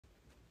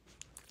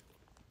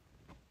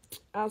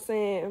I'm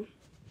saying,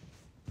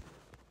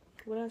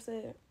 what I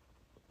said?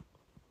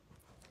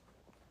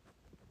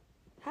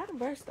 How the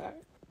verse start?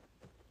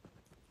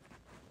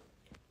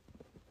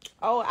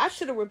 Oh, I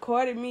should have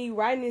recorded me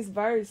writing this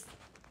verse.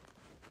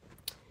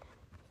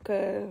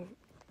 Cause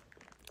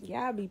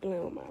y'all be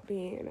playing with my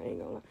pen. I ain't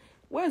gonna lie.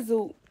 Where's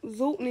Zoot?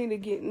 Zoot need to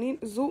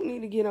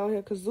get on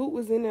here. Cause Zoot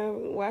was in there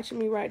watching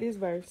me write this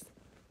verse.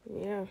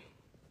 Yeah.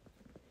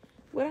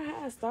 Well,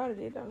 how I started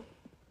it though.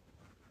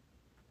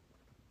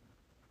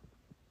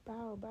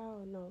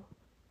 Bow, no.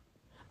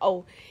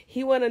 Oh,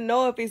 he wanna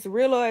know if it's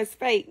real or it's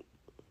fake.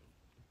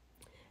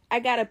 I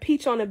got a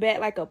peach on the back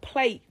like a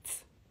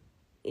plate.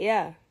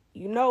 Yeah.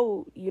 You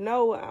know,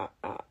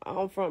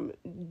 I'm from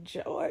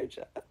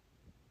Georgia.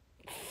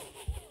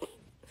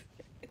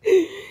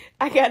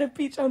 I got a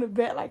peach on the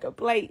back like a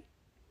plate.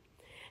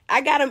 I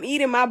got him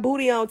eating my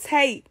booty on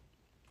tape.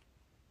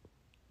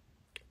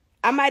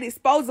 I might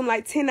expose him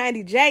like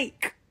 1090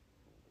 Jake.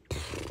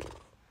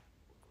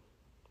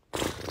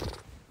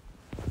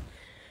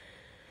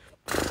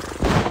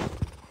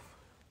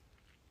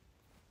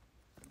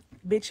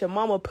 Bitch, your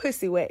mama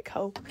pussy wet,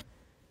 ho.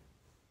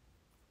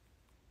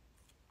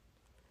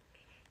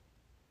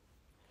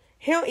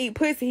 He don't eat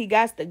pussy, he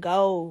got to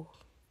go.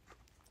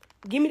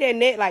 Give me that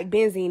neck like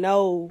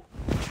Benzino.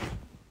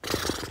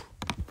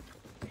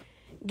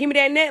 Give me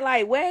that neck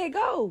like, where it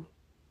go?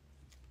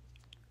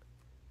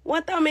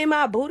 One thumb in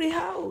my booty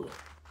hole.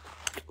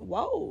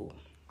 Whoa.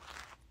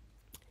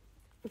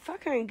 If I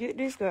can't get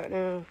this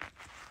goddamn.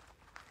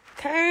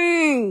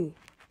 Kane.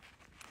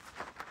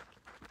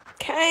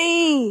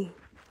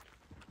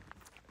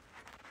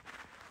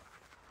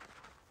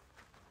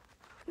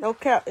 No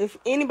cap. If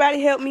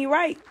anybody help me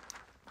write,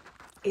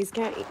 it's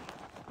Kane.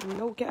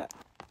 No cap.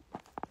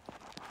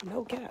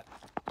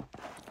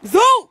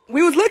 Zoot!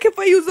 We was looking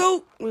for you,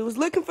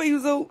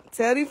 Zoot.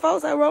 Tell these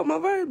folks I wrote my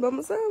verse by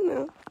myself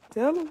now.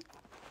 Tell them.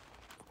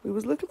 We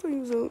was looking for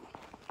you, Zoot.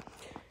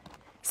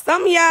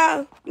 Some of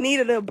y'all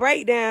needed a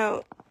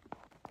breakdown.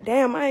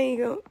 Damn, I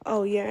ain't gonna...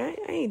 Oh, yeah,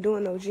 I ain't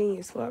doing no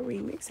Genius for a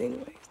remix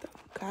anyways, though.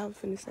 Cause I was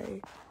finna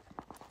say,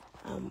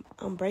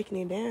 I'm breaking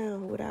it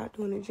down without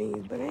doing the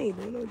Genius, but I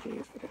ain't doing no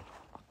Genius for that.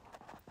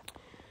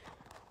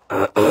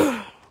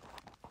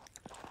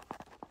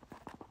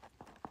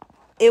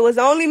 It was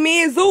only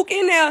me and Zook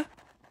in there.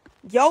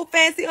 Yo,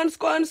 fancy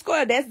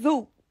 __. That's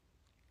Zook.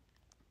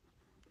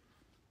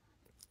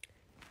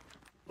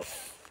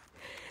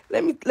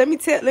 Let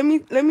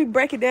me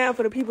break it down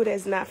for the people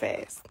that's not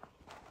fast.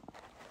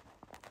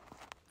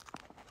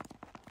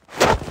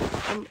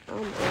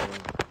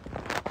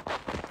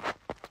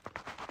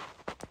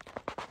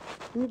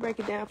 Let me break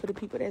it down for the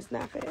people that's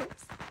not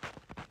fast.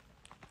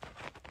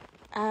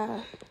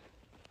 I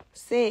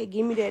said,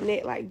 give me that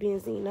neck like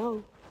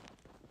Benzino.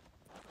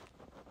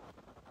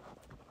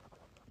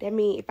 That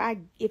mean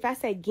if I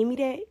say give me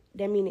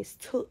that mean it's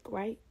took,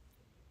 right?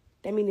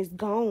 That mean it's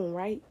gone,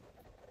 right?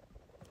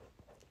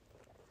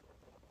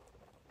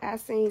 I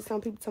seen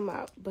some people talking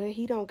about, but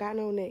he don't got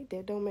no neck.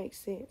 That don't make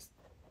sense.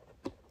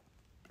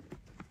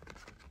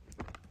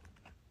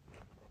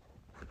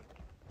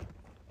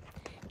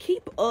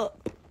 Keep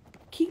up.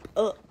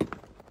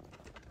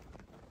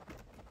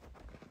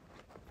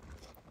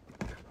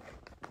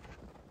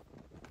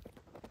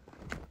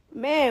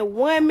 Man,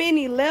 1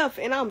 minute left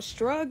and I'm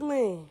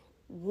struggling.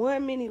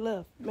 1 minute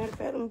left. Matter of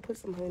fact, let me put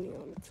some honey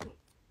on it too.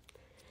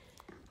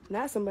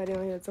 Not somebody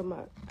on here talking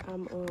about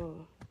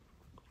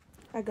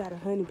I got a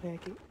honey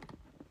packet.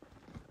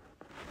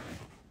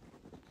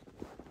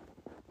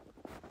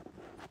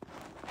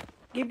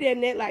 Give that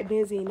net like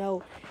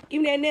Benzino.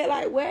 Give me that net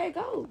like where it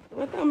go.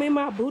 One thumb in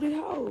my booty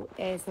hole.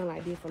 Add something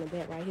like this from the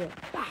back right here.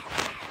 Bow,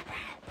 bow,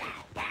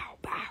 bow, bow,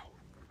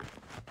 bow.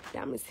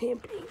 Diamonds him,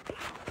 bling, bow,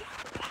 bow,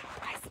 bow.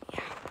 Ice me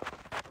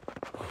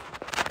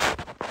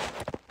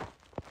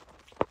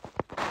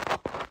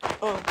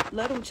out.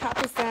 Let them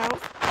chopper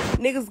sounds.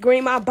 Niggas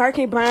green my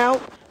Birkin brown.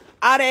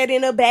 All that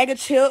in a bag of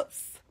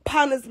chips.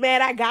 Partner's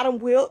mad, I got him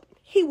whipped.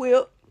 He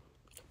whipped.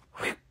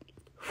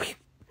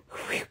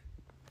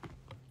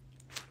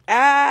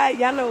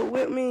 Y'all know what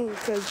whip means,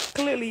 because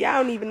clearly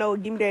y'all don't even know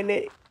what give me that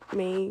neck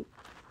mean.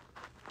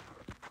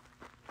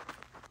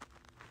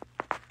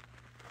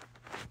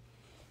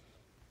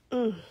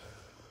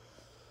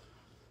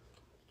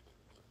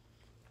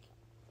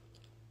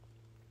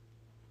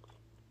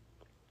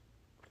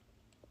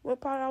 What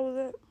part I was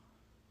at?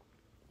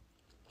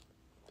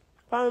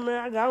 Finally,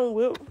 man, I got him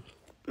whipped.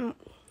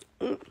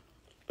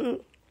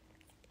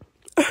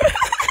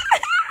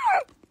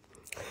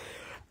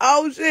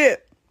 Oh,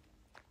 shit.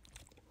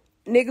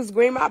 Niggas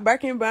green my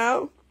Birkin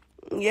bound.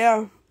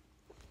 Yeah.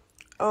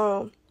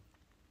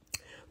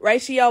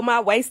 Ratio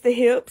my waist to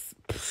hips.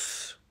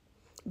 Psh.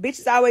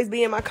 Bitches always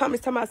be in my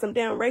comments talking about some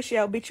damn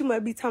ratio. Bitch, you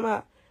must be talking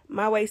about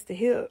my waist to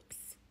hips.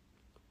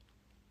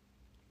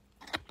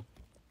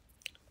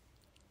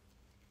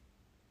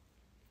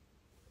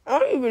 I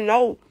don't even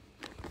know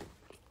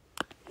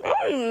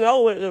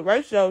what the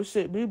ratio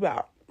shit be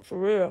about. For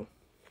real.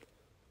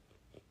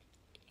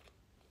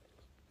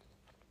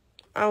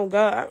 Oh,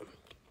 God.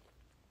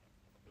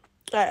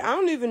 Like, I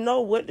don't even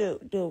know what the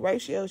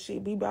ratio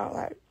should be about.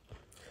 Like,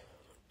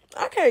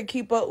 I can't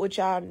keep up with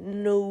y'all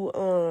new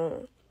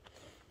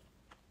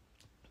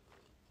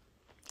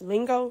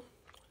lingo.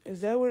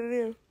 Is that what it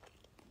is?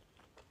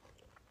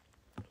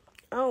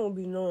 I don't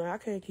be knowing. I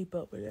can't keep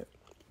up with it.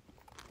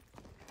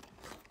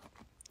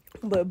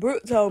 But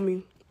Brooke told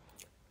me,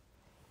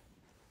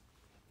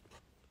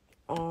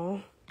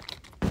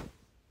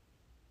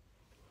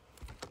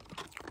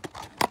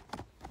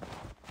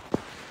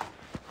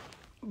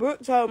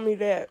 Brooke told me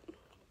that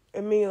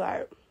it mean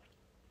like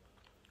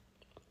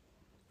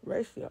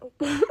ratio.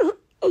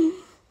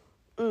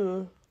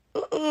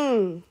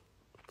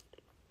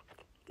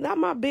 Not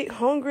my big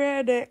hungry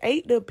ass that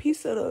ate the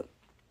piece of the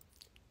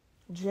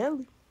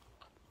jelly.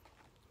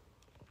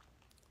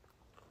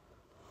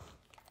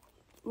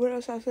 What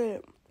else I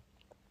said?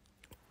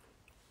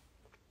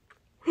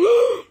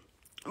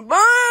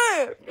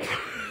 Burn!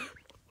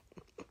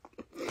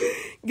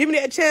 Give me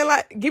that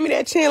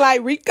chin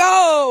like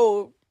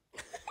Rico.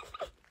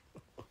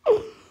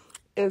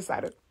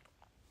 Insider.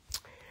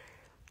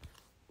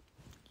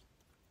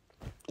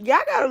 Y'all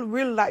gotta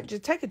really like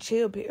just take a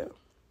chill pill.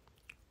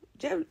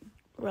 Just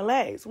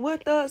relax.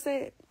 What Thug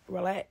said?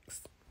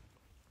 Relax.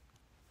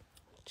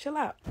 Chill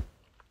out.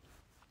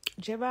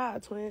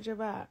 Jive, twin,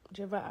 jive.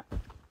 Jive,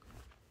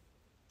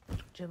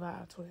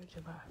 twin,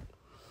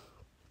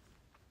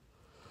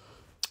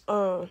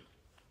 jive.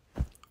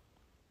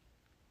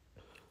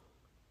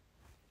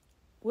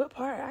 What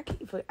part I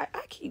keep? I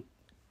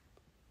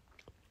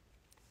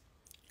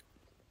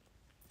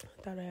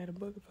thought I had a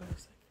booger for a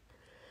second.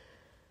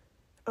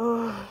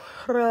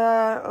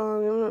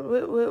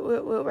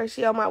 What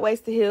ratio on my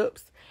waist to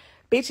hips?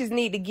 Bitches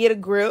need to get a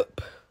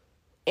grip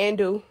and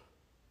do.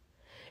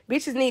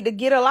 Bitches need to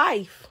get a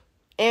life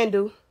and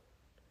do.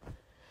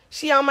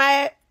 She on my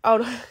ass.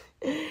 Oh,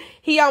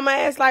 he on my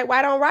ass like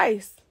white on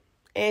rice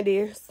and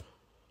is.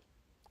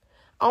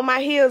 On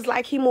my heels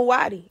like he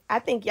Muwadi. I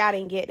think y'all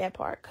didn't get that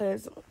part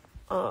because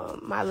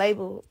my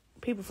label,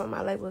 people from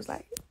my label was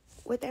like,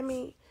 what that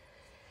mean?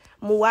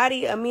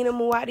 Muwadi, Amina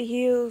Muwadi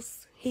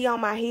heels. He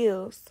on my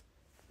heels.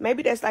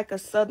 Maybe that's like a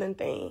southern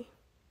thing.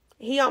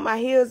 He on my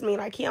heels mean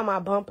like he on my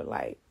bumper.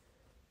 Like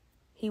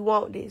he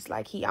want this.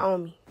 Like he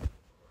on me.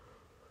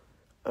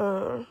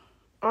 On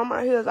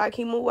my heels like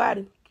he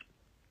Muwadi.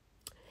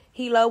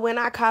 He love when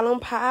I call him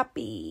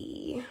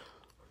Poppy.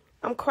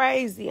 I'm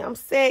crazy. I'm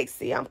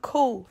sexy. I'm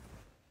cool.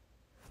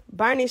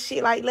 Burning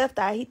shit like Left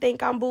Eye. He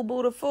think I'm Boo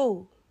Boo the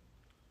Fool.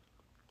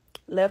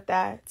 Left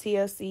Eye,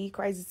 TLC,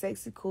 crazy,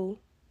 sexy, cool.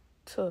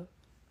 Tuh.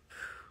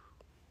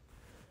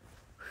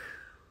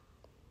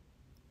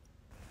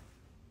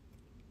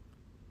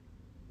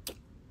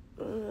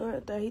 I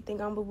thought he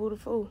think I'm Boo Boo the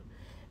Fool.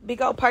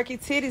 Big old perky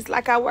titties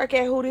like I work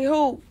at Hootie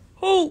Hoot.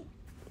 Hoot.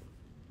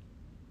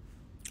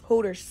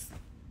 Hooters.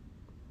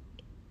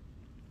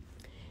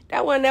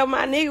 That wasn't never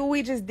my nigga.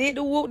 We just did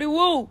the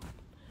whoop-de-woo.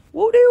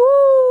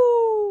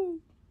 Whoop-de-woo.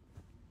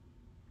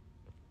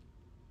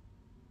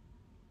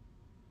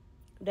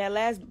 That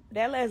last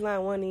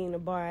line wasn't in the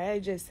bar.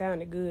 It just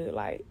sounded good.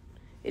 Like,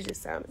 it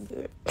just sounded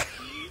good.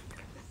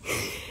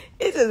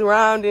 It just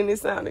rhymed and it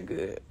sounded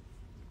good.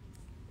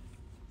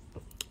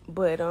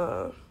 But,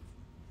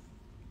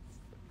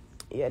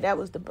 yeah, that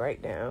was the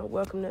breakdown.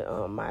 Welcome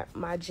to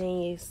my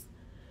genius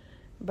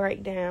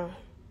breakdown.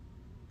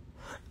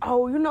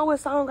 Oh, you know what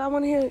song I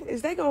want to hear?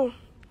 Is they gonna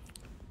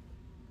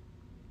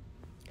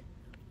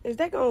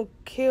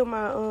kill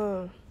my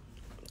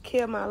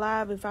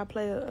live if I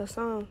play a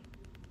song?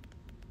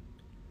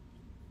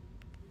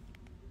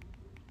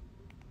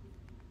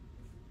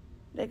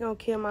 They gonna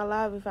kill my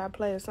live if I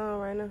play a song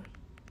right now.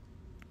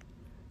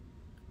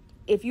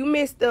 If you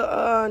missed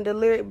the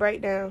lyric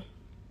breakdown,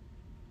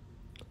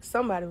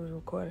 somebody was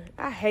recording.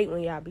 I hate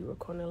when y'all be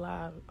recording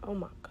live. Oh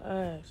my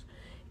gosh.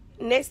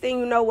 Next thing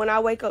you know, when I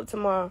wake up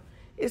tomorrow,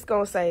 it's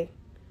gonna say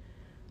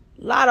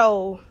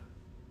Latto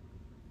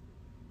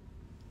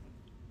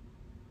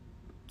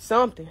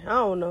something. I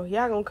don't know.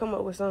 Y'all gonna come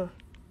up with something.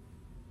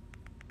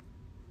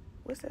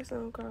 What's that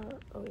song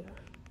called? Oh yeah.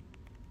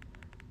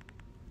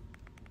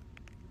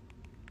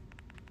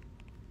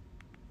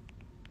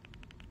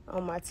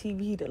 On my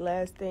TV, the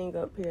last thing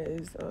up here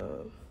is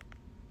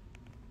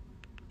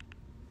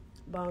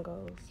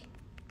bongos.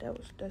 That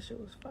shit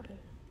was fire.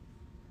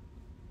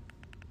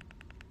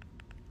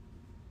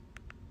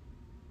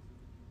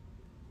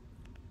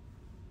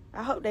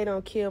 I hope they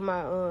don't kill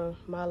my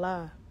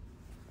live.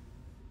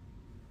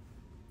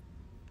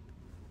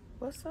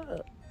 What's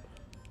up?